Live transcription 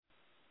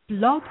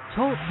Blog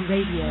Talk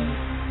Radio.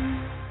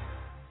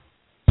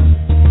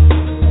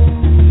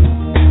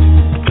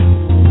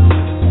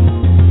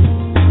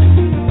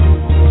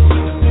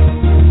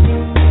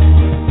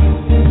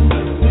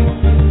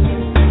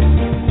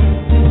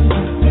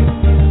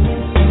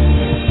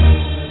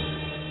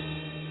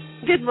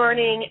 Good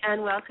morning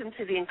and welcome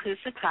to the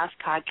Inclusive Class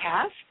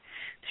Podcast.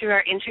 Through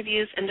our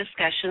interviews and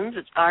discussions,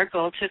 it's our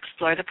goal to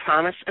explore the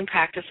promise and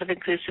practice of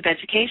inclusive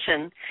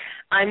education.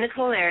 I'm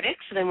Nicole Erdix,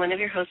 and I'm one of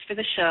your hosts for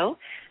the show.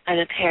 I'm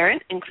a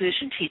parent,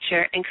 inclusion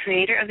teacher, and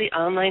creator of the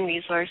online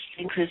resource,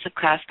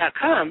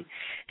 inclusiveclass.com.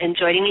 And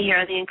joining me here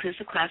on the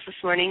Inclusive Class this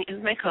morning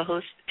is my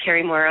co-host,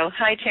 Terry Morrow.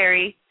 Hi,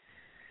 Terry.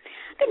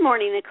 Good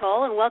morning,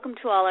 Nicole, and welcome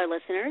to all our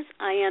listeners.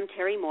 I am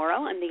Terry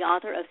Morrow. I'm the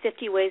author of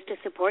 50 Ways to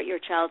Support Your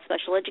Child's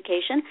Special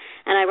Education,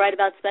 and I write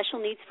about special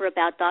needs for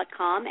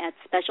About.com at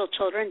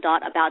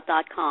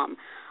specialchildren.about.com.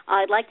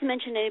 I'd like to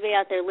mention to anybody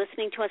out there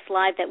listening to us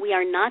live that we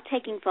are not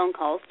taking phone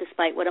calls,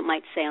 despite what it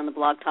might say on the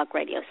Blog Talk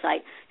Radio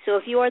site. So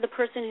if you are the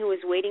person who is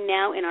waiting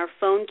now in our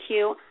phone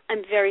queue,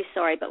 I'm very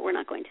sorry, but we're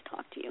not going to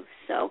talk to you.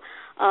 So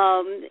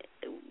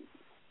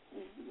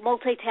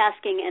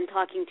multitasking and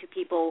talking to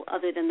people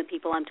other than the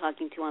people I'm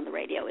talking to on the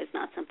radio is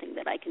not something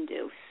that I can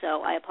do.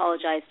 So I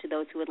apologize to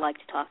those who would like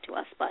to talk to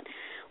us, but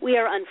we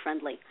are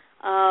unfriendly.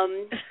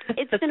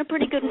 It's been a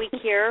pretty good week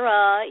here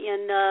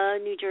in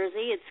New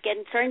Jersey. It's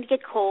starting to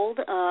get cold.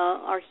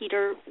 Our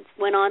heater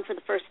went on for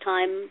the first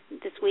time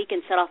this week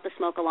and set off the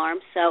smoke alarm.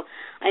 So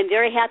I'm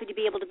very happy to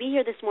be able to be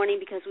here this morning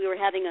because we were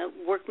having a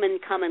workman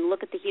come and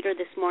look at the heater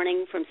this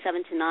morning from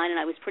 7 to 9, and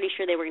I was pretty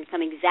sure they were going to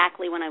come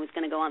exactly when I was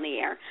going to go on the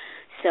air.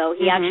 So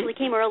he actually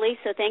came early,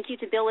 so thank you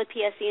to Bill at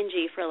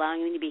PSE&G for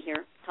allowing me to be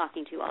here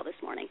talking to you all this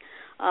morning.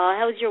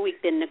 How's your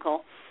week been,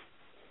 Nicole?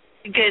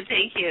 Good,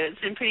 thank you. It's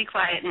been pretty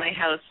quiet in my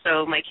house,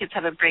 so my kids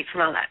have a break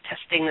from all that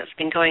testing that's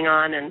been going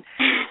on, and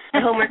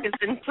the homework has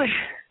been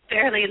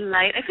fairly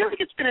light. I feel like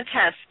it's been a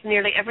test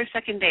nearly every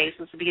second day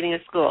since the beginning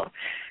of school.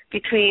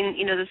 Between,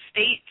 the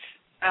state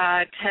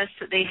tests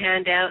that they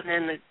hand out, and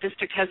then the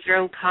district has their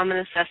own common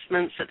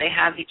assessments that they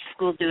have each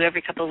school do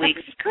every couple of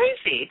weeks. It's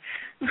crazy.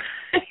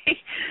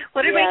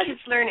 What are my kids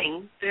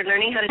learning? They're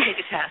learning how to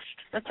take a test.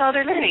 That's all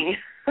they're learning.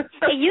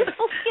 A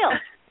useful skill.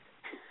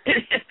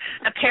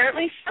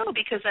 Apparently so,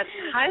 because that's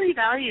highly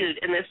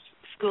valued in this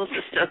school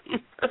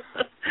system.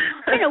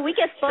 We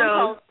get phone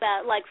calls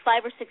about like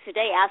 5 or 6 a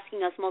day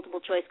asking us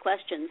multiple choice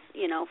questions,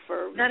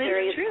 for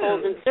various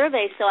polls and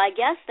surveys. So I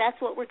guess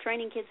that's what we're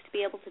training kids to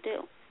be able to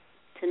do,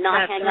 to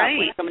not hang up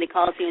when somebody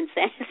calls you and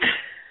says,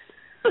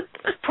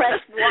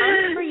 press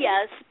 1 for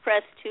yes,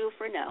 press 2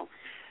 for no.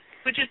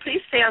 Would you please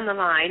stay on the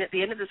line at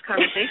the end of this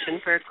conversation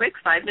for a quick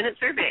 5-minute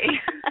survey?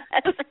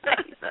 That's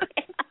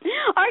right.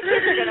 Our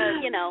kids are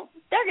going to,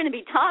 they're going to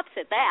be tops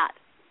at that.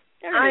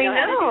 I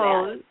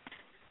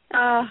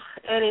know.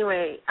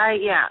 Anyway,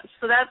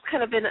 so that's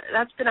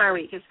been our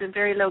week. It's been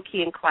very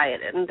low-key and quiet,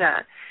 and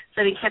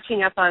so I've been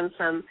catching up on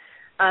some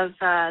of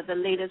the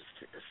latest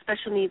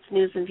special needs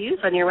news and views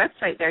on your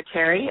website there,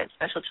 Terry, at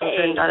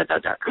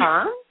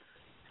specialchildren.about.com.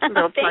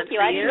 Thank you.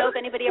 I didn't know if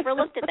anybody ever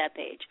looked at that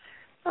page.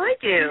 I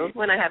do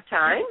when I have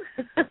time.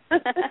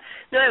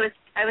 No,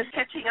 I was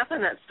catching up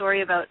on that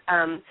story about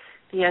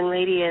the young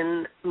lady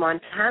in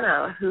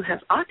Montana who has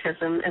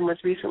autism and was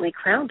recently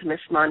crowned Miss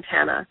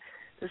Montana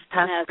this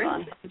past spring.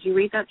 Awesome. Did you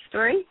read that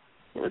story?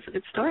 It was a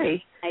good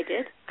story. I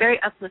did. Very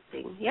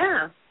uplifting.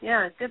 Yeah,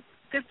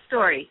 good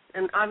story.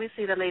 And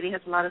obviously the lady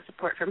has a lot of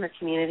support from her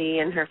community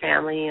and her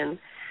family and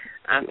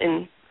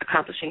in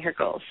accomplishing her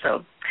goals.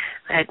 So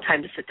I had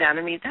time to sit down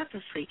and read that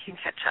this week and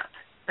catch up.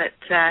 But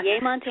yay,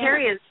 Montana.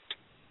 Terry is.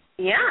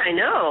 Yeah, I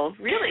know.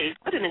 Really,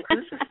 what an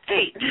inclusive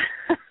state.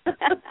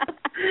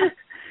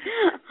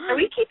 Are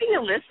we keeping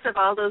a list of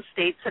all those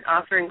states that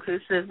offer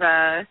inclusive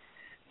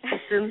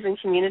systems and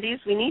communities?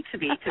 We need to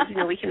be because,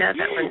 we can add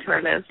that one to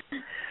our list.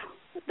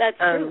 That's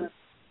true.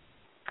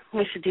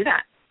 We should do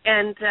that.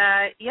 And,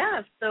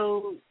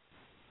 so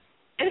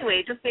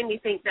anyway, it just made me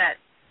think that,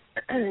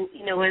 as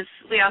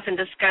we often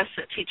discuss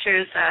that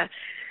teachers,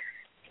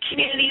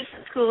 communities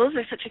and schools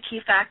are such a key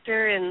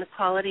factor in the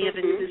quality of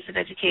inclusive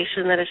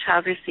education that a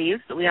child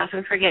receives, but we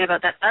often forget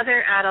about that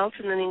other adult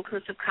in the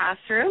inclusive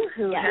classroom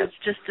who has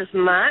just as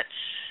much,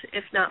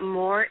 if not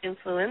more,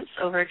 influence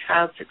over a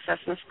child's success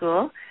in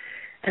school,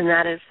 and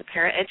that is the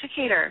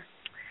paraeducator.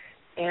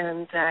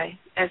 And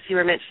as you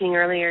were mentioning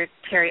earlier,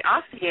 Terry,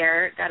 off the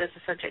air, that is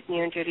a subject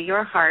near and dear to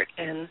your heart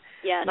and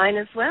mine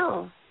as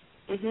well.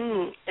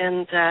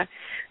 And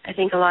I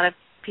think a lot of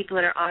people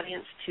in our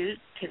audience, too,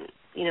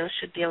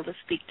 should be able to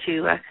speak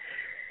to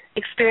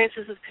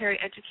experiences with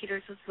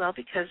paraeducators as well,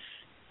 because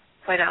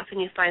quite often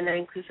you find that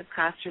inclusive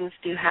classrooms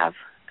do have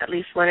at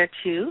least one or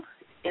two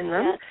in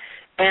them. Yes.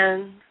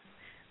 And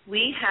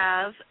we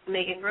have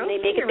Megan Rose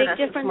here with us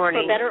this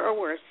morning. They make a big difference for better or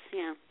worse,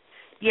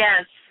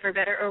 Yes, for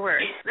better or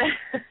worse.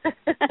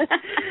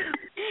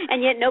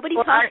 And yet nobody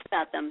talks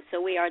about them, so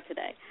we are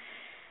today.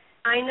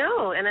 I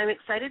know, and I'm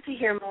excited to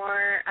hear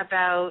more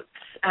about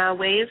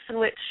ways in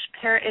which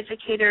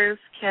paraeducators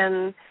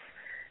can,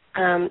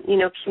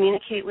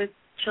 communicate with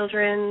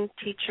children,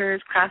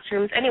 teachers,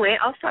 classrooms. Anyway,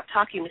 I'll stop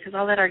talking because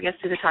I'll let our guest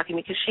do the talking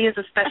because she is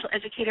a special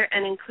educator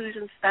and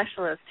inclusion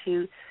specialist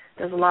who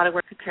does a lot of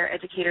work with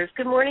paraeducators.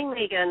 Good morning,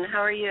 Megan. How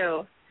are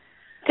you?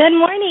 Good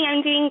morning.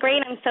 I'm doing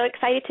great. I'm so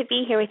excited to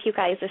be here with you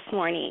guys this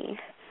morning.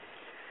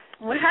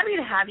 We're happy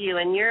to have you,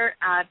 and you're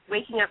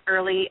waking up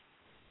early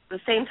the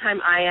same time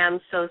I am,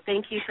 so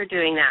thank you for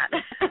doing that.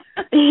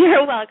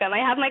 You're welcome. I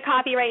have my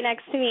coffee right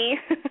next to me.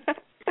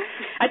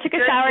 I took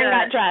a shower and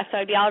got dressed, so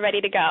I'd be all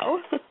ready to go.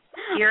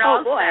 You're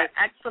all set.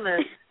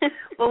 Excellent.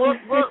 Well,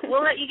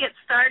 we'll let you get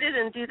started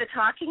and do the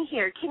talking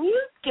here. Can you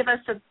give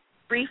us a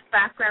brief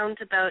background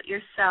about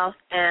yourself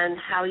and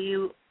how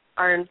you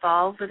are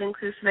involved with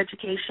inclusive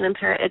education and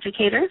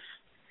paraeducators?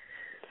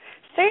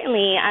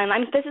 Certainly.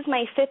 This is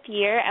my 5th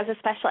year as a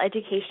special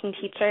education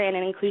teacher and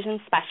an inclusion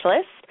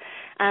specialist.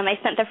 I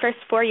spent the first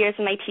 4 years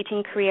of my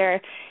teaching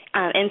career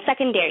in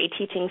secondary,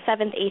 teaching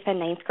 7th, 8th,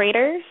 and 9th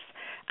graders.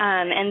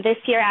 And this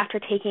year, after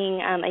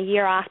taking a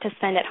year off to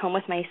spend at home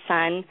with my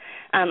son,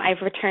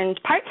 I've returned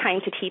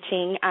part-time to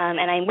teaching,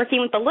 and I'm working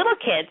with the little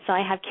kids, so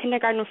I have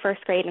kindergarten,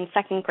 1st grade, and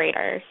 2nd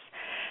graders.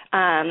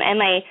 And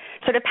my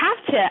sort of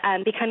path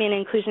to becoming an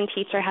inclusion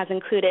teacher has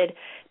included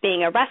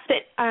being a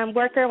respite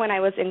worker when I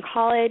was in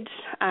college,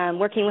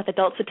 working with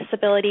adults with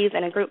disabilities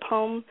in a group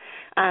home,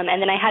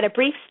 and then I had a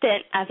brief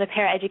stint as a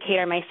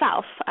paraeducator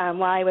myself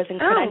while I was in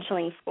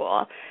credentialing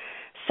school.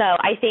 So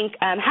I think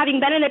having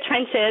been in the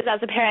trenches as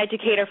a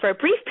paraeducator for a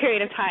brief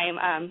period of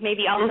time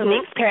maybe also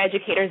makes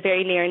paraeducators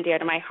very near and dear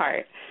to my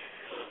heart.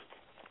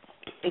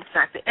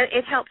 Exactly.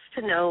 It helps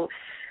to know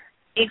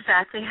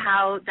exactly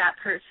how that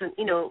person,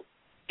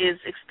 is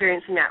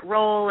experiencing that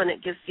role, and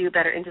it gives you a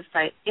better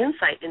insight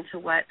into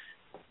what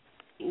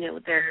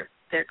they're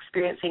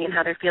experiencing and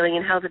how they're feeling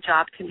and how the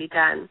job can be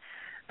done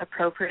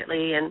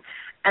appropriately. And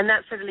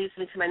that sort of leads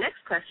me to my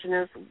next question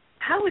is,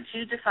 how would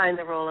you define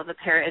the role of a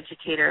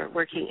paraeducator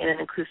working in an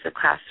inclusive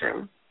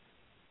classroom?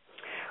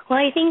 Well,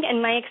 I think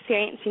in my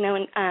experience,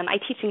 I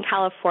teach in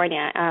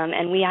California,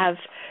 and we have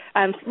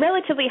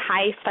relatively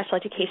high special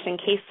education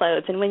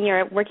caseloads. And when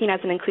you're working as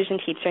an inclusion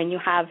teacher and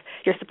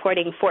you're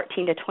supporting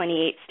 14 to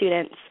 28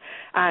 students,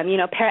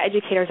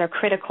 paraeducators are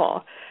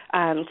critical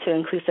to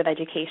inclusive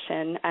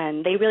education,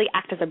 and they really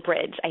act as a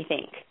bridge, I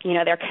think.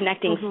 They're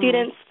connecting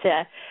students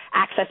to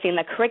accessing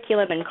the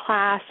curriculum in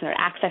class, and they're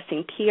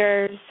accessing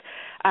peers.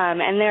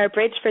 And they're a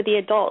bridge for the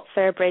adults.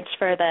 They're a bridge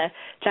for the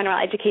general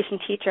education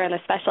teacher and the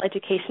special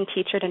education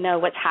teacher to know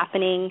what's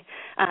happening,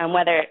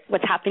 whether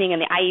what's happening in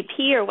the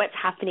IEP or what's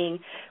happening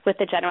with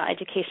the general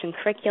education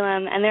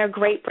curriculum. And they're a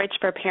great bridge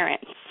for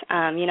parents.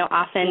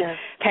 Often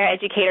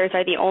paraeducators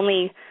are the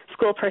only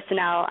school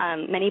personnel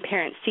many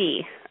parents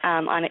see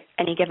on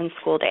any given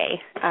school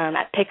day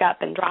at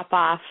pickup and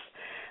drop-off.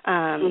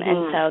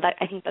 And so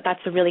I think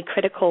that's a really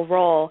critical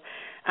role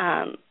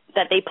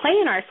that they play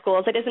in our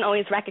schools. It isn't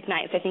always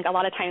recognized. I think a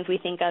lot of times we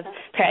think of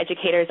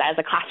paraeducators as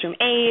a classroom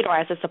aide or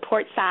as a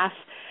support staff,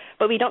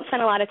 but we don't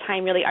spend a lot of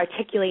time really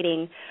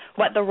articulating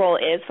what the role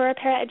is for a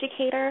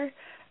paraeducator.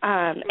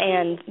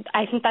 And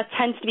I think that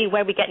tends to be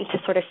where we get into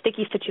sort of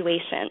sticky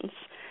situations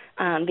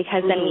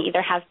because then we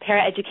either have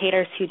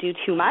paraeducators who do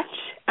too much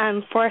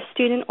for a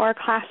student or a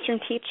classroom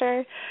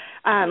teacher,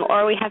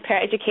 or we have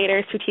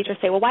paraeducators who teachers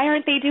say, well, why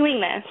aren't they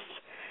doing this?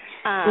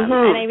 And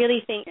I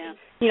really think,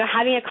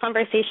 having a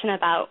conversation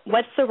about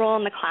what's the role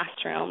in the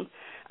classroom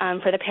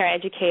for the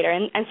paraeducator,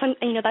 and some,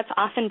 that's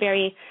often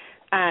very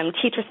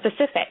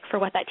teacher-specific for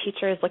what that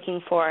teacher is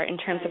looking for in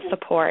terms of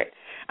support.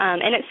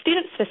 And it's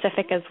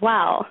student-specific as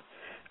well,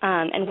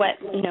 and what,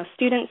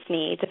 students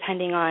need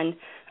depending on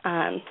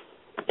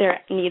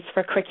their needs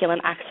for curriculum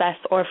access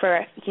or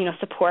for,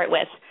 support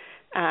with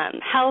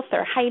health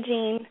or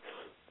hygiene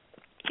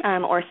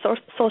or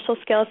social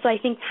skills. So I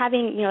think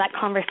having, that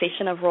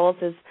conversation of roles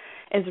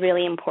is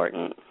really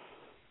important.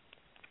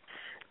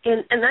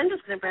 And I'm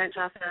just going to branch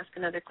off and ask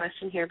another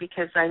question here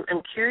because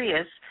I'm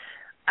curious.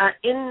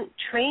 In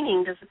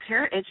training, does a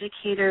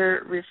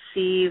paraeducator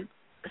receive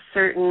a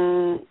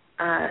certain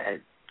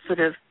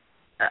sort of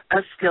a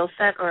skill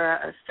set or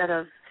a set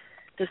of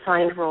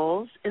defined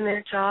roles in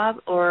their job,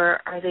 or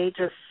are they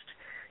just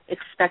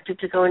expected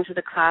to go into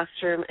the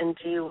classroom and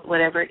do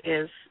whatever it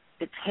is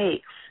it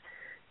takes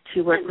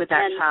to work with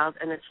that child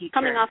and the teacher?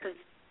 Coming off of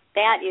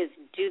that is,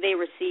 do they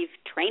receive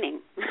training?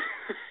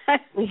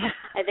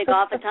 I think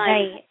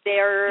oftentimes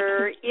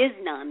there is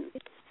none.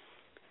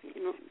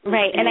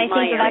 Right, and I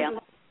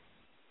think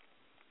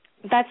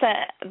that's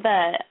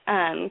the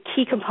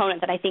key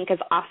component that I think is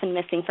often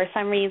missing. For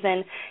some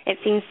reason, it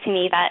seems to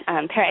me that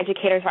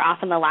paraeducators are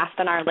often the last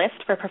on our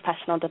list for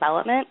professional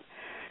development.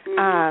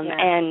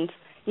 And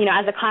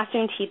as a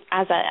classroom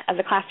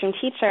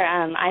teacher,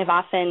 I've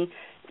often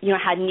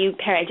had new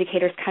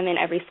paraeducators come in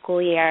every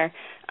school year,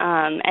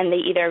 and they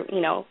either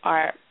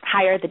are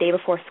hired the day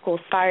before school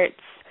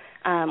starts,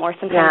 or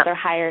sometimes they're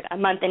hired a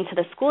month into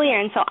the school year.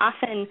 And so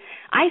often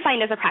I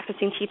find as a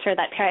practicing teacher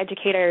that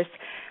paraeducators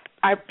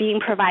are being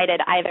provided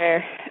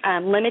either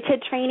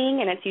limited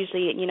training, and it's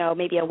usually,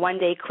 maybe a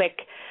one-day quick,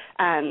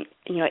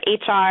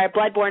 HR,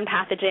 bloodborne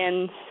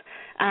pathogens,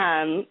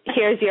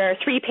 here's your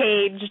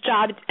 3-page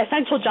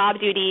essential job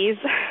duties,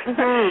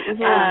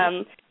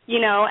 you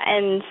know,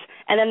 and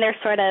then they're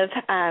sort of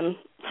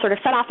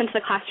set off into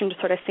the classroom to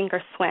sort of sink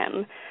or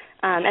swim.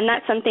 And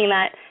that's something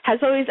that has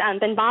always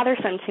been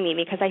bothersome to me,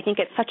 because I think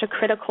it's such a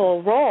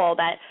critical role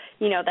that,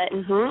 you know, that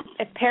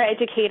if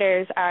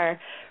paraeducators are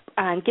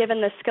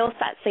given the skill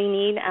sets they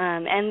need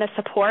and the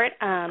support,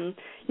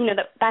 you know,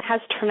 that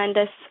has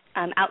tremendous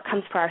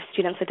outcomes for our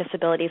students with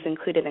disabilities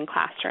included in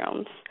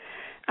classrooms.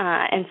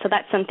 And so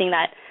that's something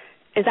that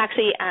is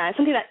actually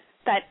something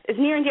that is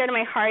near and dear to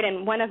my heart,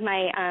 and one of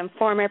my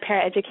former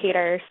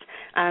paraeducators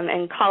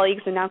and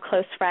colleagues and now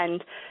close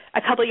friend a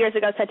couple years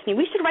ago said to me,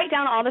 we should write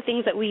down all the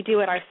things that we do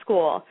at our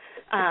school,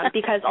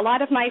 because a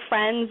lot of my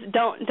friends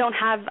don't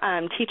have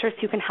teachers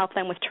who can help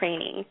them with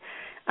training.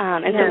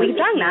 And so we've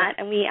done that,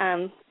 and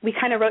we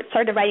kind of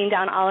started writing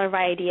down all of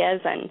our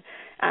ideas,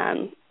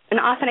 and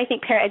often I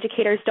think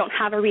paraeducators don't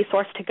have a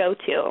resource to go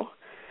to,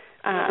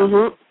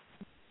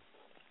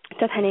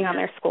 depending on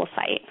their school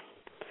site.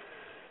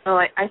 Oh,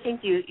 I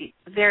think you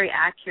very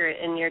accurate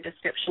in your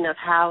description of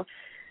how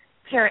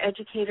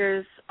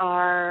paraeducators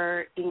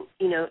are, you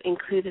know,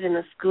 included in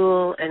the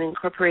school and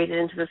incorporated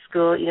into the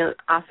school. You know,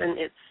 often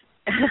it's,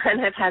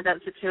 and I've had that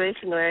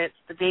situation where it's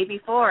the day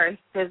before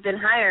they've been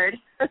hired,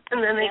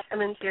 and then they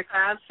come into your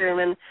classroom,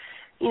 and,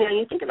 you know,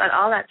 you think about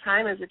all that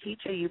time as a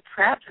teacher, you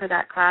prep for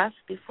that class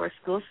before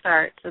school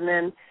starts, and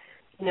then,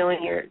 you know,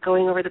 when you're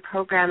going over the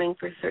programming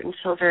for certain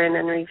children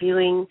and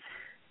reviewing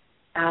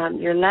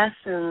your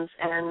lessons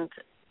and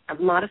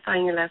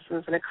modifying your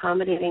lessons and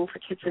accommodating for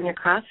kids in your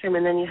classroom,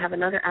 and then you have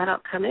another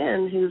adult come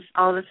in who's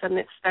all of a sudden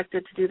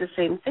expected to do the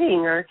same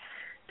thing or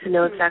to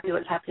know exactly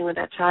what's happening with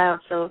that child.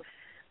 So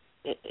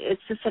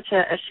it's just such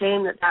a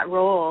shame that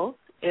role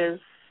is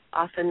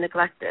often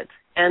neglected.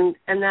 And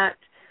that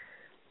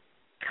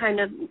kind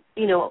of,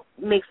 you know,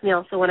 makes me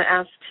also want to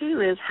ask, too,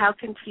 is how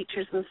can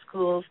teachers in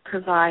schools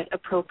provide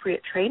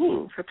appropriate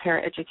training for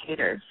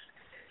paraeducators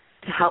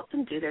to help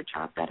them do their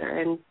job better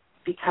and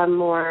become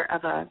more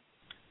of a,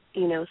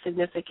 you know,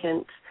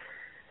 significant,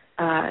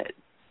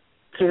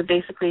 sort of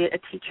basically a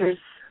teacher's,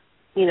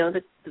 you know,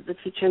 the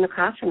teacher in the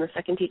classroom, the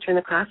second teacher in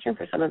the classroom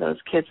for some of those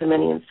kids in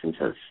many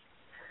instances.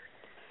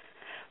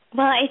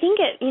 Well, I think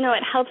it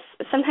helps.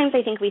 Sometimes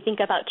I think we think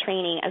about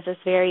training as this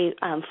very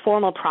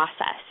formal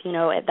process, you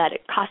know, that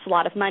it costs a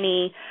lot of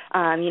money.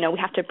 You know, we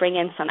have to bring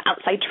in some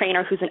outside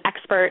trainer who's an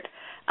expert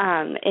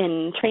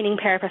in training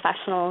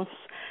paraprofessionals.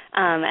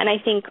 And I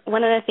think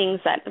one of the things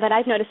that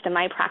I've noticed in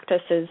my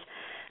practice is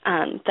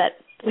that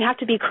we have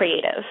to be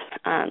creative,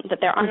 that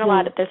there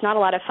aren't there's not a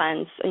lot of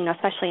funds, you know,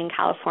 especially in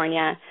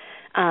California.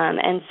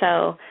 And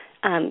so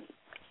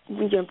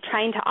you're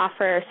trying to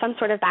offer some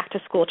sort of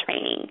back-to-school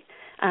training,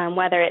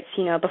 whether it's,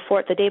 you know,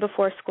 the day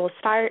before school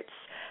starts,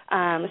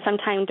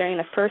 sometime during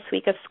the first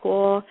week of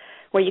school,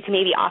 where you can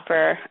maybe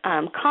offer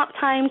comp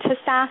time to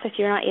staff if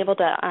you're not able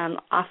to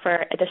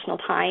offer additional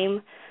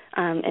time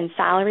and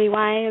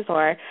salary-wise,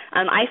 or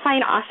I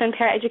find often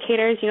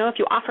paraeducators, you know, if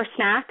you offer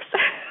snacks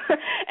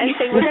and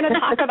say, we're going to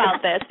talk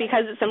about this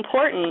because it's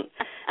important,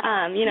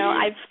 you know,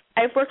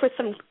 I've worked with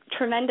some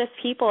tremendous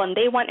people, and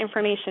they want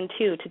information,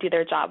 too, to do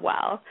their job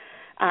well.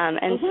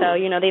 And so,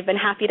 you know, they've been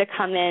happy to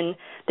come in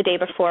the day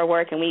before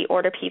work, and we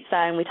order pizza,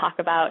 and we talk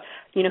about,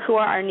 you know, who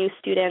are our new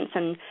students,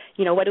 and,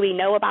 you know, what do we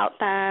know about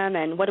them,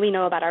 and what do we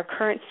know about our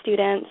current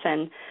students,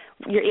 and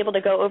you're able to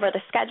go over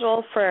the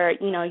schedule for,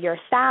 you know, your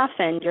staff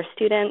and your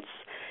students,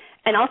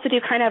 and also do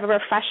kind of a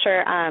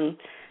refresher.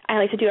 I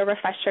like to do a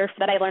refresher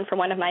that I learned from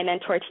one of my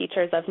mentor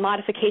teachers of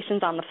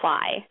modifications on the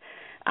fly,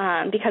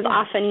 because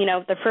often, you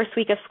know, the first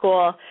week of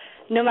school,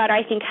 no matter,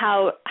 I think,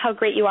 how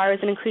great you are as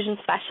an inclusion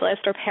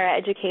specialist or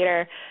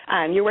paraeducator,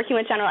 you're working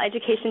with general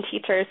education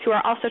teachers who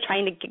are also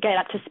trying to get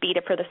up to speed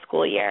for the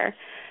school year.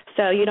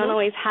 So you don't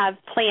always have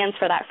plans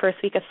for that first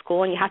week of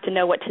school, and you have to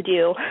know what to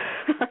do.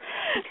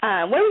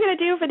 What are we going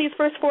to do for these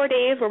first 4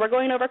 days where we're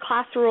going over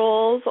class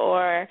rules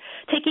or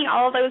taking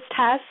all of those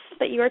tests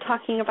that you were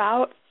talking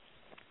about?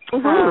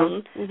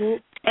 And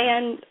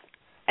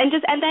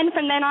then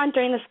from then on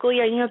during the school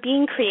year, you know,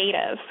 being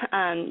creative,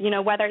 you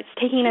know, whether it's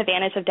taking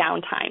advantage of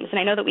down times. And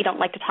I know that we don't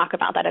like to talk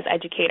about that as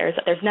educators,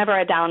 that there's never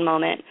a down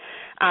moment.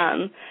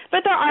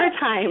 But there are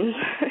times,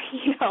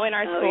 you know, in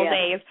our school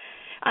days.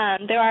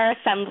 There are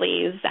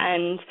assemblies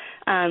and,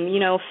 you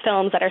know,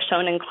 films that are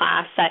shown in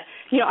class that,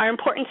 you know, are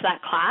important to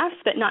that class,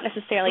 but not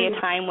necessarily a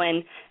time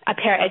when a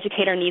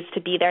paraeducator needs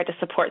to be there to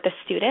support the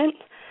student.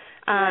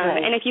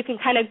 And if you can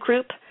kind of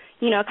group,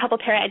 you know, a couple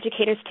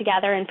paraeducators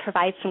together and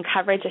provide some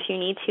coverage if you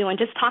need to, and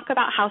just talk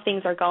about how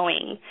things are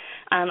going.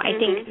 I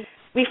think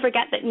we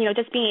forget that, you know,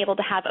 just being able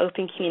to have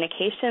open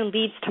communication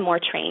leads to more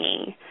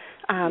training,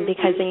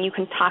 because then you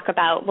can talk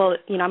about, well,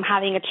 you know, I'm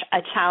having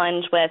a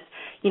challenge with,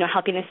 you know,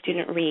 helping a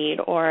student read,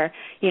 or,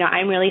 you know,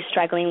 I'm really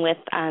struggling with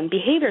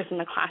behaviors in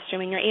the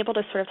classroom, and you're able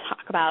to sort of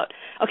talk about,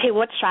 okay,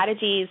 what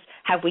strategies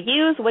have we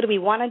used? What do we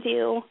want to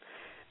do?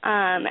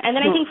 And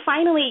then I think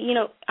finally, you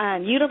know,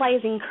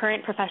 utilizing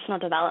current professional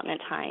development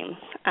times.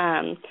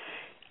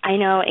 I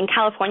know in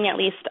California, at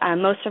least,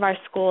 most of our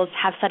schools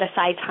have set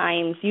aside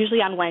times, usually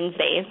on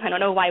Wednesdays. I don't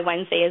know why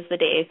Wednesday is the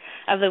day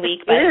of the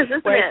week, but it is,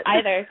 isn't it?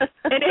 Either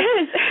it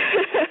is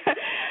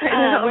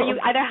where you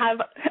either have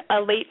a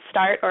late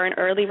start or an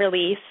early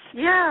release.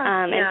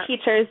 And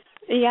teachers,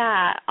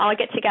 all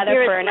get together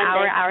Here for an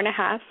Monday. hour and a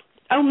half.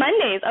 Oh,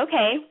 Mondays.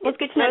 Okay. Well, it's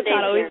good to know it's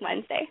not always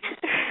Wednesday.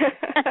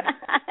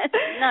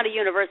 It's not a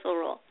universal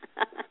rule.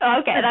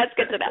 Okay, that's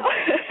good to know.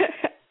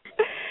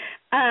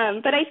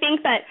 But I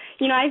think that,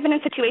 I've been in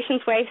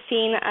situations where I've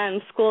seen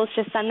schools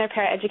just send their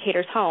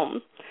paraeducators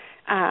home.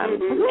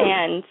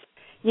 And,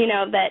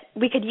 that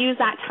we could use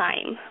that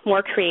time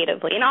more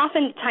creatively. And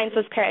oftentimes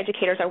those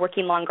paraeducators are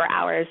working longer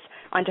hours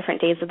on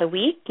different days of the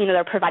week.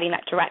 They're providing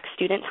that direct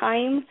student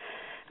time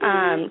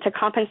to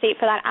compensate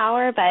for that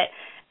hour.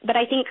 But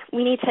I think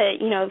we need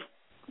to,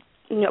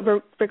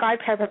 regard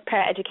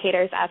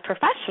paraeducators as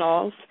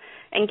professionals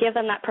and give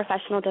them that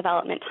professional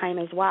development time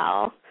as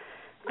well.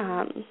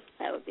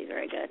 That would be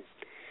very good.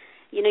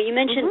 You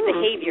mentioned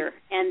behavior,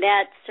 and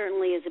that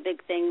certainly is a big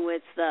thing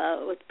with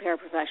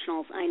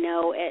paraprofessionals. I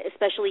know,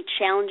 especially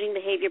challenging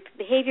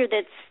behavior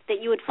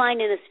that you would find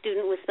in a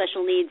student with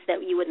special needs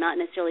that you would not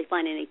necessarily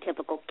find in a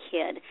typical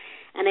kid.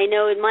 And I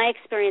know in my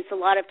experience, a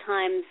lot of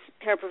times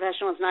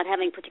paraprofessionals not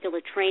having particular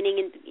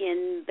training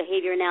in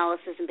behavior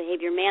analysis and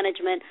behavior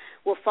management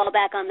will fall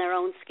back on their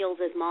own skills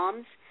as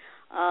moms.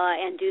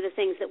 And do the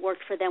things that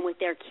worked for them with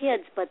their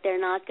kids, but they're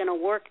not going to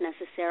work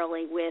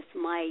necessarily with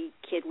my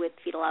kid with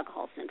fetal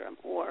alcohol syndrome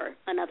or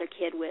another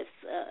kid with,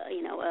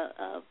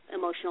 a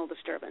emotional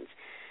disturbance.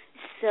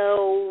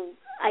 So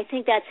I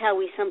think that's how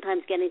we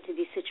sometimes get into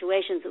these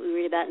situations that we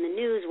read about in the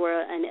news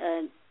where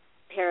a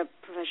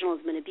paraprofessional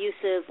has been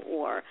abusive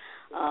or,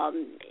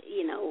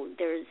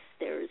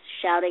 there's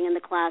shouting in the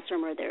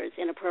classroom or there's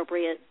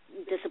inappropriate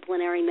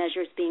disciplinary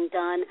measures being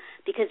done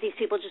because these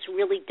people just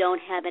really don't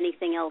have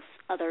anything else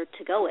other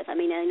to go with. I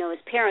mean, I know as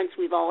parents,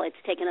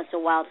 it's taken us a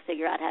while to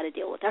figure out how to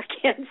deal with our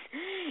kids.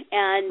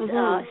 And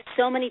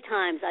so many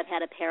times I've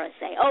had a parent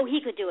say, oh,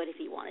 he could do it if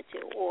he wanted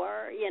to,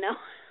 or,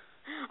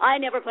 I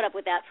never put up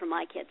with that from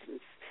my kids. And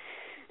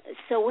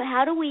so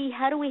how do we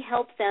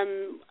help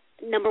them,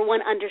 number one,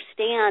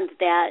 understand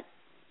that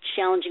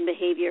challenging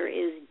behavior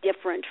is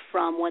different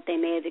from what they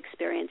may have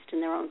experienced in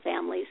their own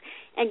families,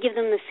 and give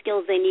them the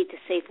skills they need to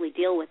safely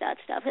deal with that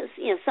stuff.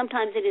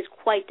 Sometimes it is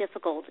quite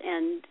difficult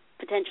and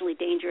potentially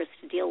dangerous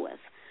to deal with.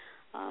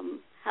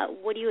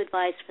 What do you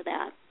advise for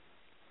that?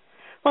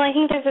 Well, I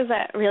think this is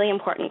a really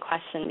important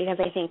question because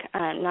I think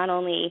not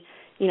only,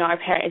 are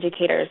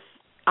paraeducators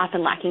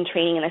often lacking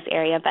training in this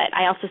area, but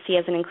I also see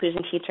as an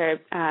inclusion teacher,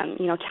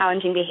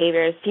 challenging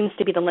behaviors seems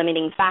to be the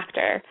limiting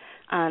factor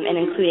in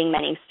including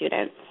many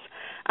students.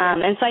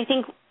 And so I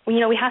think,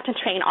 we have to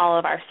train all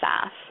of our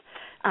staff.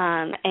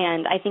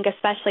 And I think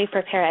especially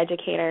for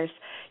paraeducators,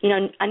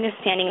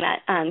 understanding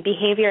that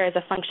behavior is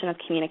a function of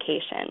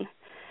communication.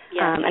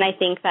 And I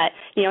think that,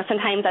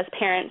 sometimes as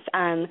parents,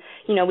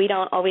 we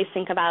don't always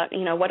think about,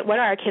 what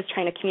are our kids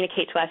trying to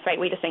communicate to us, right?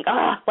 We just think,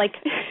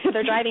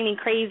 they're driving me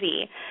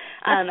crazy.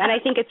 And I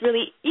think it's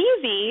really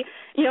easy,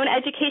 in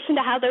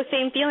education to have those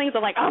same feelings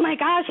of oh my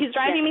gosh, he's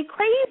driving me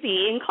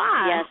crazy in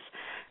class. Yes.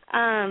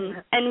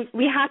 And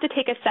we have to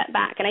take a step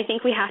back, and I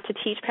think we have to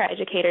teach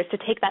paraeducators to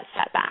take that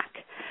step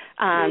back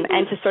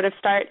and to sort of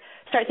start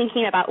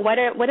thinking about what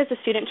is the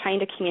student trying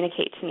to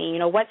communicate to me?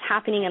 What's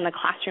happening in the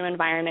classroom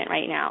environment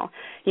right now?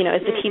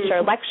 Is the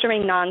teacher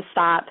lecturing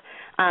nonstop?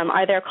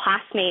 Are there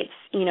classmates,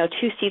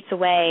 2 seats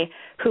away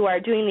who are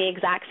doing the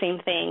exact same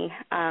thing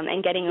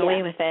and getting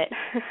away with it?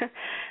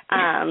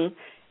 And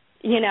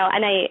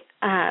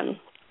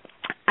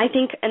I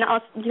think, and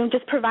also,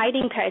 just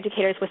providing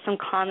paraeducators with some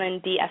common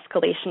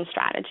de-escalation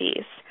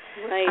strategies.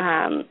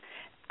 Right.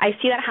 I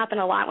see that happen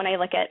a lot when I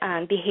look at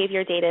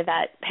behavior data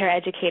that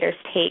paraeducators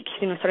take,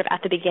 sort of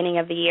at the beginning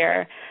of the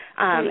year.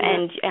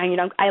 And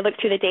I look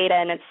through the data,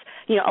 and it's,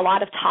 a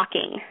lot of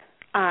talking.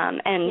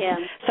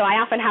 So I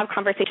often have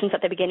conversations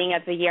at the beginning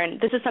of the year, and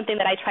this is something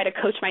that I try to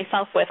coach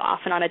myself with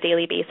often on a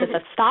daily basis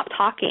of stop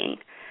talking.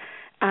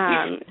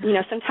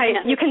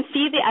 Sometimes you can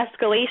see the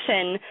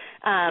escalation.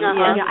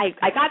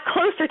 I got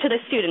closer to the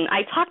student.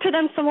 I talked to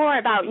them some more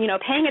about,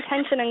 paying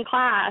attention in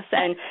class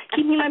and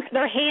keeping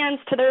their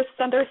hands to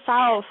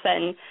themselves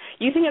and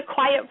using a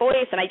quiet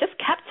voice. And I just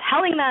kept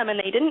telling them, and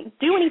they didn't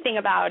do anything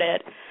about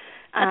it.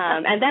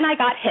 And then I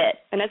got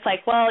hit. And it's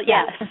well,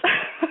 yes.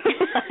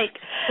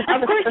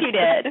 Of course you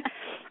did.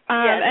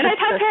 And I've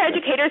had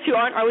paraeducators who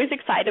aren't always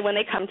excited when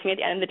they come to me at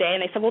the end of the day,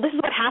 and they said, well, this is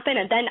what happened,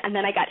 and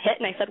then I got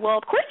hit, and I said, well,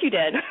 of course you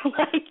did.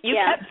 You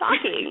kept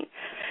talking.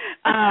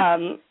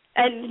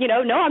 And,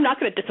 no, I'm not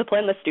going to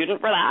discipline the student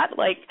for that.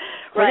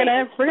 We're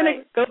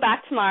gonna go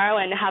back tomorrow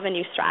and have a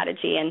new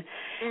strategy. And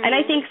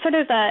I think sort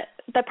of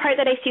the part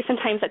that I see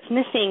sometimes that's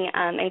missing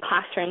in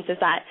classrooms is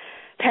that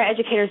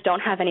paraeducators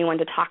don't have anyone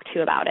to talk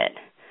to about it.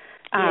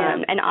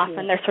 And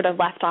often they're sort of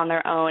left on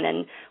their own,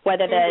 and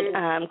whether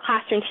the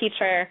classroom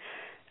teacher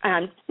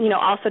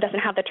also doesn't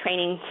have the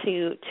training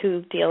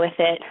to deal with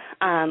it,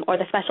 or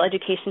the special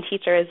education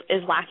teacher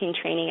is lacking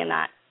training in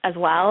that as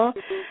well,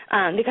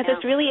 because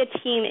it's really a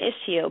team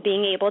issue,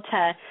 being able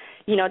to,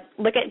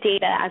 look at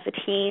data as a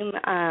team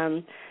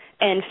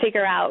and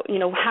figure out,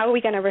 how are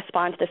we going to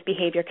respond to this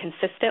behavior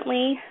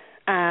consistently.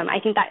 I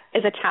think that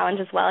is a challenge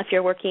as well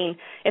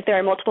if there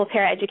are multiple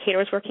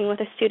paraeducators working with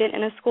a student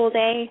in a school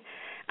day.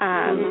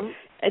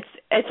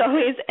 It's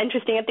always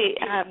interesting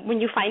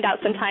when you find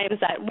out sometimes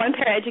that one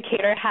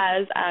paraeducator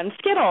has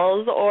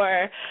Skittles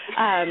or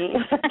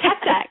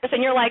tech decks,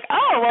 and you're like,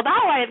 oh, well,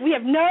 that one, we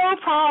have no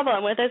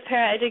problem with this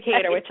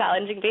paraeducator with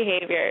challenging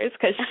behaviors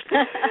because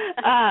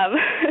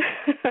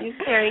he's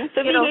carrying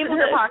Skittles in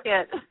her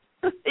pocket.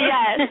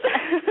 Yes.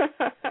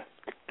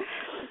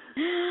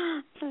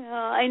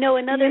 I know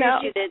another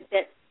issue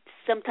that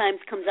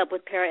sometimes comes up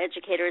with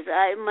paraeducators.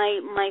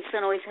 My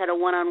son always had a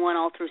one-on-one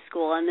all through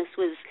school, and this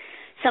was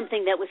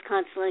something that was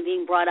constantly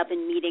being brought up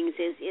in meetings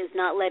is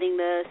not letting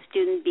the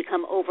student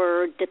become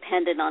over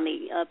dependent on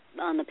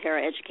the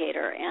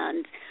paraeducator.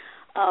 And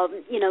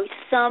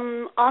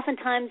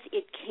oftentimes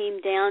it came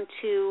down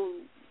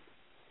to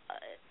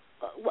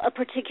a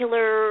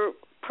particular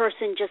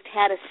person just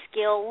had a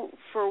skill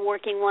for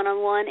working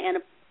one-on-one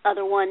and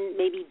other one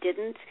maybe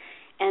didn't.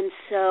 And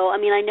so,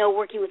 I know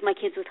working with my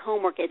kids with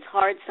homework, it's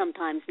hard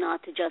sometimes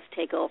not to just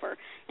take over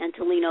and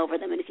to lean over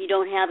them. And if you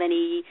don't have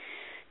any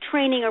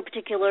training or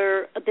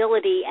particular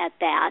ability at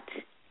that,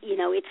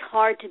 it's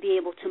hard to be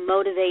able to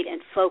motivate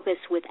and focus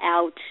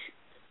without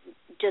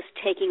just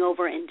taking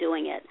over and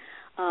doing it.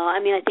 I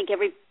think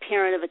every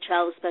parent of a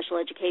child with special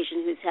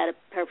education who's had a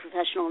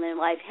paraprofessional in their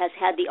life has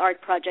had the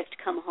art project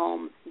come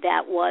home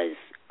that was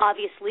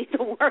obviously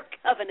the work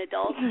of an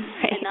adult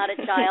and not a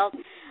child.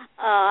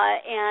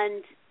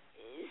 And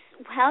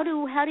how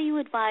do you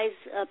advise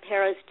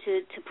paras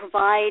to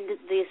provide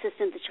the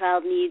assistance the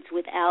child needs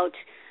without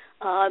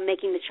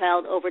making the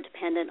child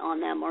over-dependent on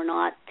them or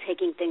not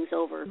taking things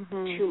over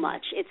too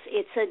much?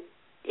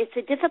 It's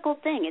a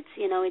difficult thing.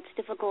 It's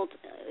difficult,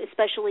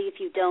 especially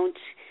if you don't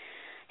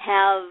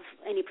have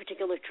any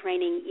particular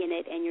training in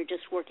it and you're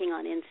just working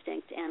on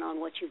instinct and on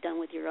what you've done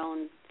with your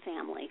own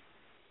family.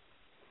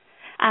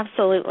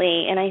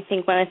 Absolutely, and I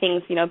think one of the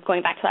things,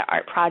 going back to that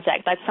art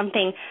project, that's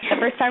something that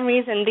for some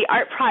reason the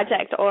art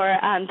project or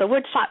the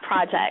woodshop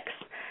projects,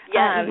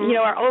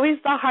 are always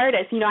the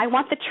hardest. I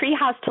want the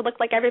treehouse to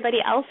look like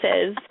everybody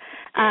else's.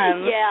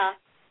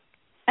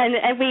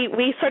 And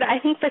we sort of, I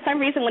think for some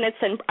reason when it's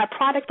a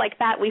product like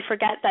that, we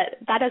forget that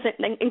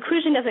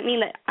inclusion doesn't mean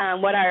that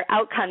what our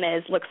outcome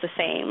looks the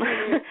same.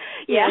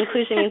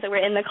 Inclusion means that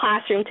we're in the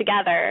classroom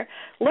together,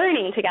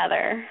 learning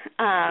together.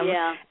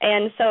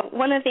 And so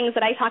one of the things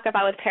that I talk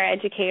about with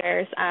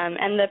paraeducators,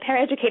 and the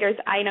paraeducators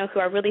I know who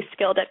are really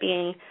skilled at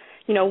being,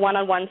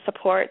 one-on-one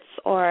supports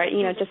or,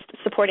 just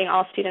supporting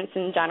all students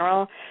in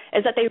general,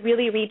 is that they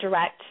really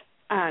redirect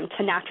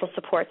to natural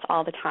supports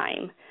all the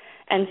time.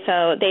 And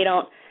so they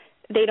don't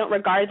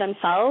regard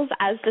themselves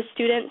as the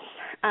students,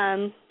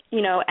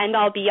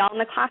 end-all, be-all in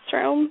the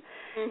classroom.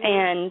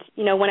 And,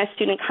 when a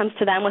student comes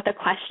to them with a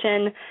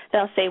question,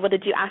 they'll say, well,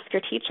 did you ask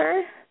your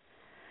teacher?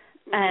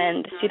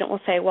 And the student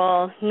will say,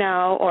 well,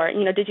 no. Or,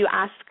 did you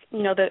ask,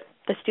 the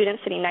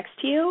student sitting next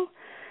to you?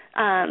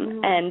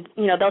 And,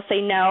 they'll say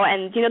no.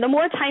 And, the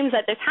more times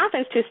that this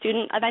happens to a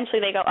student,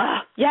 eventually they go, oh,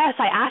 yes,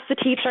 I asked the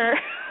teacher.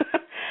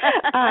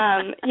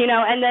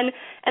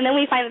 And then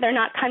we find that they're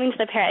not coming to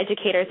the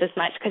paraeducators as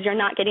much because you're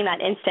not getting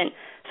that instant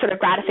sort of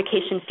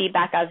gratification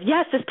feedback of,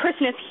 yes, this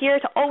person is here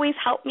to always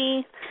help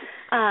me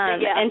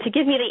and to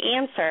give me the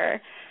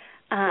answer.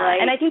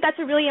 And I think that's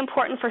really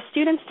important for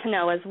students to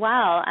know as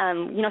well.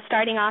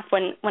 Starting off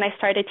when I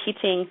started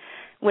teaching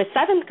with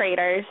 7th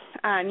graders,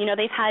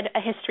 they've had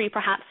a history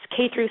perhaps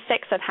K through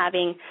 6 of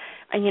having,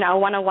 a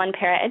one-on-one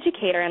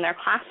paraeducator in their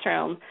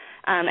classroom.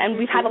 And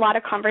we've had a lot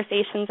of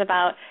conversations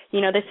about,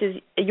 this is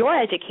your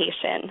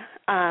education.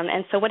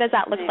 And so what does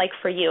that look like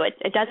for you?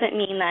 It doesn't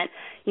mean that,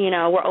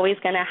 we're always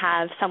going to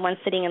have someone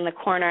sitting in the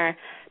corner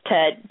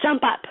to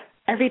jump up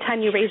every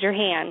time you raise your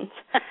hands.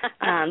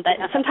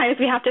 That sometimes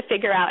we have to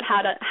figure out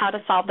how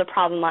to solve the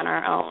problem on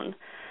our own.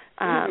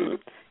 And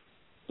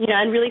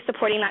really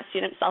supporting that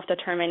student's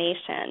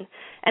self-determination.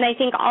 And I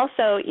think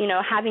also,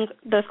 having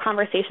those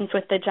conversations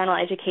with the general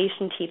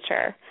education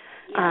teacher,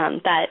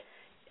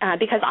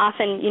 because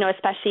often,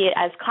 especially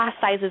as class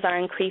sizes are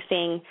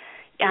increasing,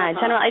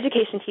 general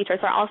education teachers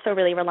are also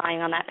really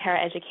relying on that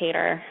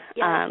paraeducator.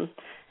 And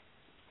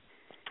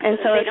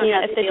so, they don't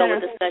have to deal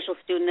with a special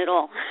student at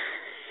all.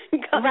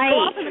 Go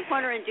off in the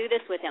corner and do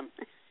this with him.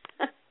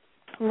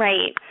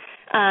 Right.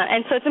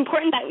 And so it's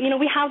important that,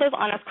 we have those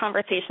honest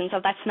conversations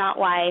of that's not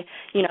why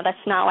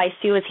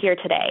Sue is here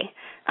today.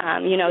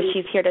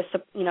 She's here to,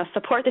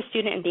 support the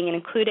student and being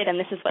included, and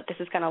this is what this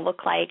is going to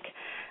look like.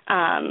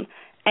 And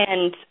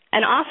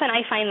often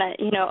I find that,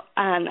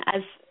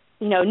 as,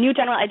 new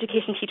general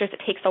education teachers, it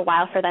takes a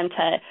while for them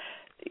to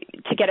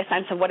get a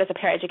sense of what is a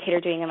paraeducator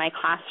doing in my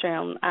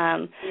classroom.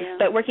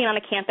 But working on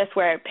a campus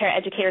where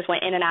paraeducators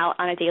went in and out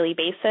on a daily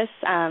basis,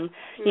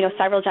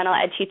 several general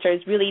ed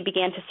teachers really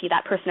began to see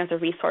that person as a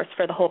resource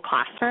for the whole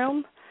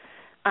classroom.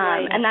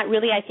 And that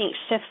really, I think,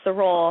 shifts the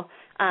role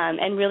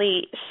and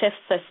really shifts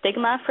the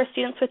stigma for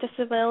students with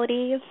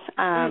disabilities.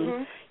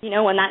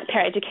 When that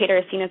paraeducator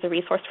is seen as a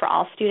resource for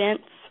all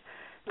students.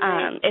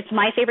 It's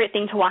my favorite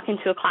thing to walk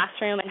into a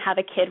classroom and have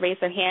a kid raise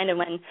their hand, and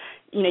when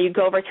you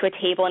go over to a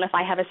table, and if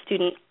I have a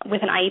student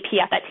with an IEP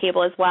at that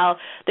table as well,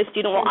 the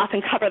student will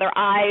often cover their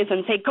eyes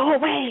and say, "Go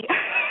away."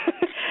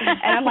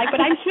 And I'm like,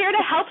 "But I'm here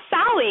to help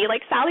Sally."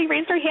 Like, Sally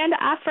raised her hand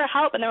to ask for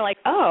help, and they're like,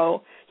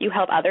 "Oh, you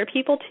help other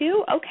people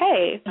too?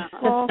 Okay.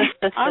 Well,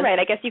 all right,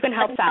 I guess you can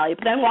help Sally,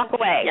 but then walk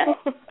away."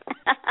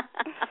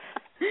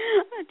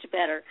 Much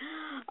better.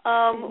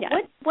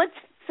 Yes. What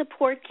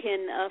support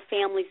can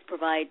families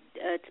provide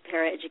to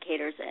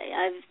paraeducators?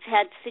 I've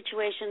had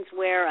situations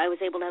where I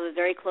was able to have a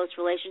very close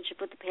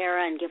relationship with the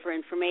para and give her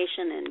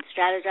information and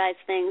strategize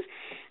things,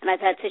 and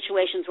I've had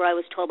situations where I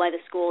was told by the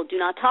school, "Do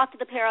not talk to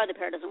the para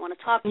doesn't want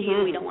to talk to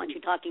you, we don't want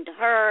you talking to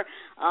her,"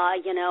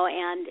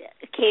 and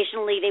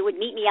occasionally they would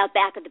meet me out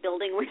back of the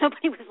building where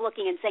nobody was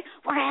looking and say,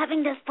 "We're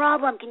having this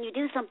problem, can you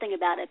do something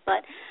about it?"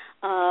 But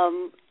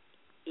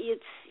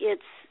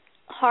it's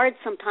hard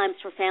sometimes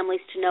for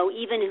families to know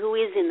even who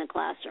is in the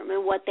classroom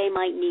and what they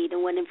might need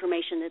and what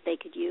information that they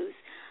could use.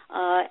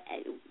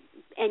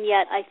 And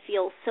yet I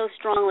feel so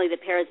strongly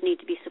that paras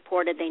need to be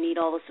supported. They need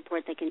all the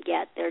support they can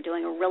get. They're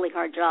doing a really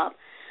hard job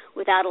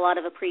without a lot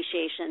of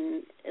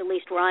appreciation, at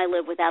least where I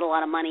live, without a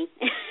lot of money.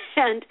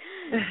 And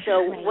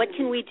so what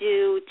can we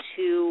do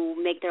to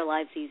make their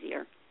lives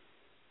easier?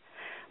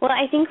 Well,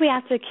 I think we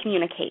have to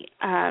communicate.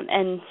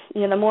 And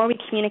the more we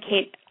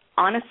communicate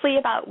honestly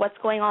about what's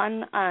going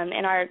on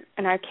in our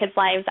kids'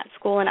 lives at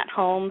school and at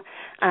home,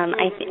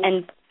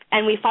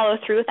 and we follow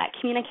through with that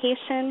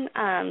communication.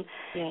 I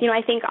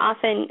think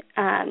often,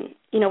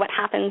 what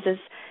happens is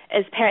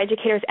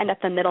paraeducators end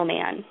up the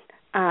middleman,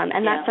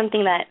 and that's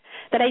something that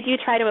I do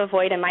try to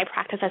avoid in my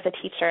practice as a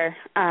teacher,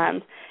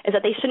 is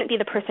that they shouldn't be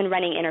the person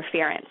running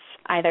interference,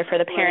 either for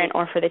the parent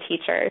or for the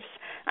teachers.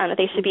 That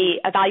they should be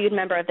a valued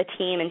member of the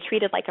team and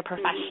treated like a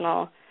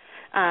professional.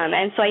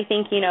 And so I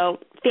think,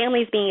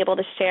 families being able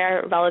to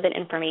share relevant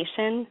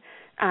information,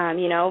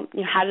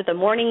 how did the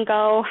morning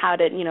go? How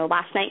did,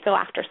 last night go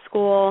after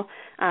school?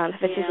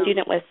 If it's a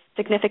student with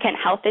significant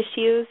health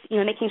issues,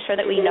 making sure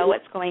that we know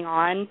what's going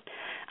on.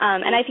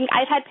 And I think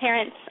I've had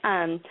parents,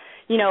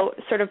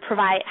 sort of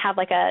have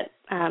like a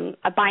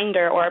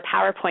binder or a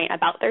PowerPoint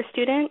about their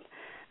student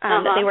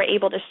that they were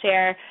able to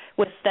share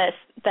with the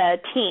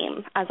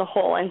team as a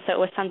whole. And so it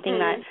was something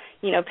that,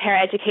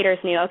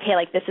 paraeducators knew, okay,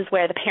 like this is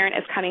where the parent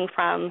is coming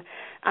from.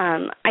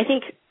 I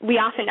think we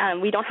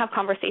often, we don't have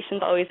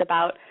conversations always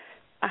about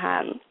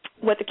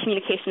what the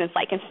communication is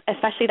like,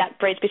 especially that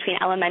bridge between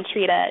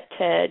elementary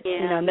to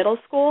middle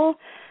school.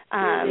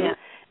 And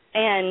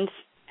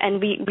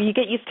we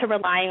get used to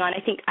relying on,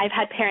 I think I've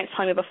had parents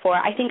tell me before,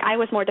 I think I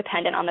was more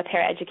dependent on the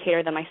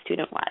paraeducator than my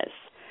student was.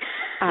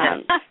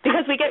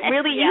 Because we get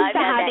really used to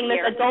having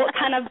this adult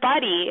kind of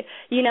buddy,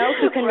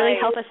 who can really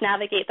help us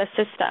navigate the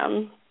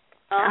system.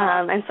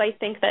 And so I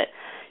think that,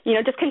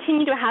 just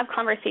continue to have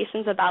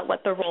conversations about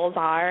what the roles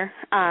are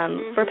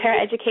for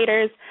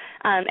paraeducators,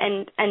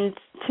 and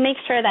to make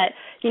sure that,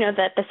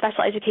 that the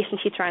special education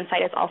teacher on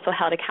site is also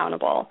held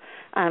accountable.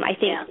 I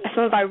think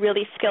some of our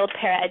really skilled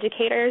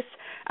paraeducators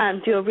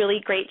do a really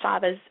great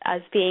job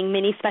as being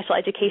mini special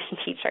education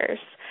teachers,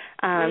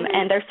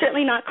 and they're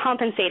certainly not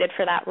compensated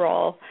for that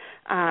role.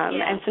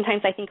 And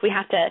sometimes I think we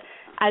have to,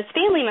 as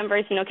family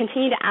members,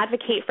 continue to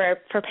advocate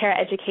for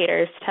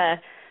paraeducators to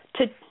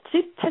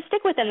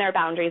stick within their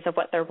boundaries of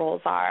what their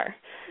roles are,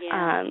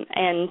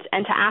 and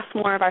to ask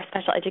more of our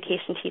special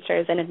education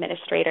teachers and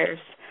administrators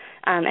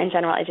and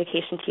general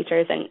education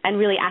teachers, and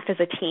really act as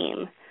a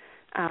team.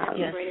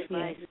 Great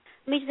advice.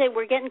 Let me just say,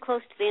 we're getting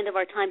close to the end of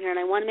our time here, and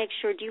I want to make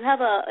sure, do you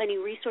have any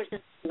resources on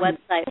the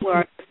website where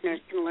our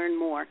listeners can learn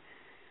more?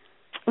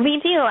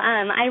 We do.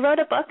 I wrote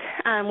a book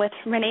with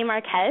Renee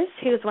Marquez,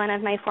 who's one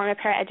of my former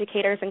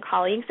paraeducators and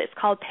colleagues. It's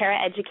called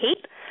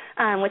Paraeducate,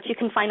 which you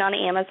can find on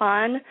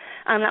Amazon.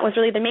 That was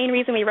really the main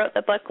reason we wrote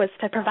the book, was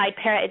to provide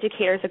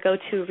paraeducators a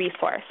go-to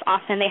resource.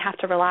 Often they have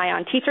to rely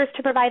on teachers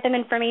to provide them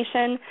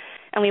information,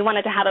 and we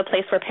wanted to have a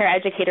place where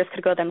paraeducators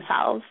could go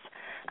themselves.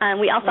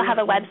 We also have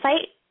a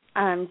website,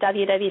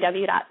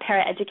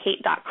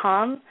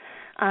 www.paraeducate.com,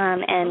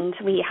 and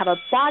we have a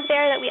blog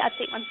there that we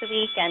update once a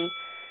week. And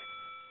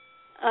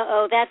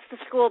that's the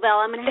school bell.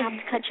 I'm going to have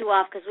to cut you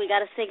off because we got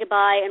to say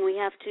goodbye, and we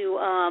have to.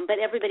 But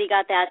everybody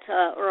got that,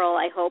 Earl,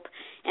 I hope,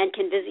 and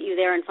can visit you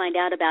there and find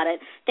out about it.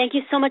 Thank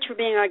you so much for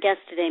being our guest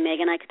today,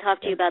 Megan. I could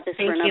talk to you about this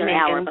for another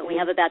hour, but we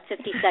have about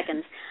 50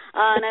 seconds.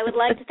 And I would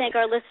like to thank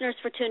our listeners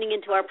for tuning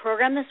into our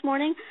program this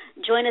morning.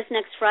 Join us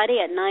next Friday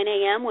at 9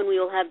 a.m. when we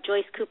will have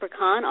Joyce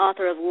Cooper-Kahn,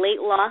 author of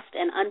Late Lost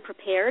and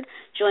Unprepared,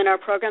 join our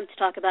program to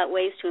talk about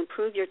ways to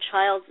improve your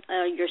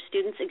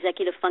students'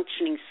 executive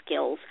functioning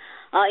skills.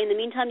 In the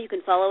meantime, you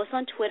can follow us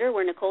on Twitter,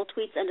 where Nicole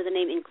tweets under the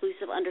name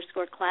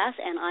inclusive_class,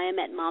 and I am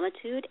at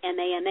Mamatude,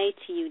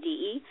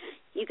 MAMATUDE.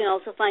 You can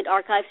also find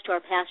archives to our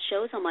past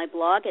shows on my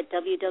blog at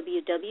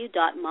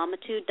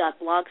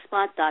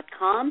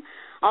www.mamatude.blogspot.com.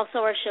 Also,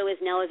 our show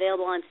is now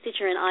available on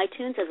Stitcher and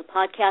iTunes as a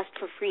podcast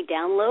for free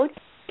download.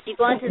 If you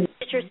go onto the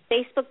Stitcher's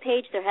Facebook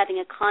page, they're having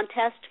a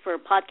contest for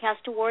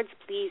podcast awards.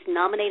 Please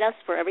nominate us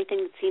for everything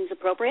that seems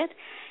appropriate.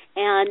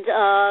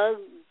 And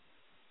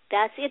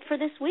that's it for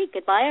this week.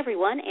 Goodbye,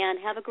 everyone, and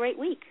have a great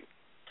week.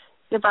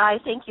 Goodbye.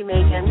 Thank you,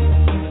 Megan.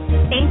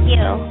 Thank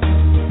you.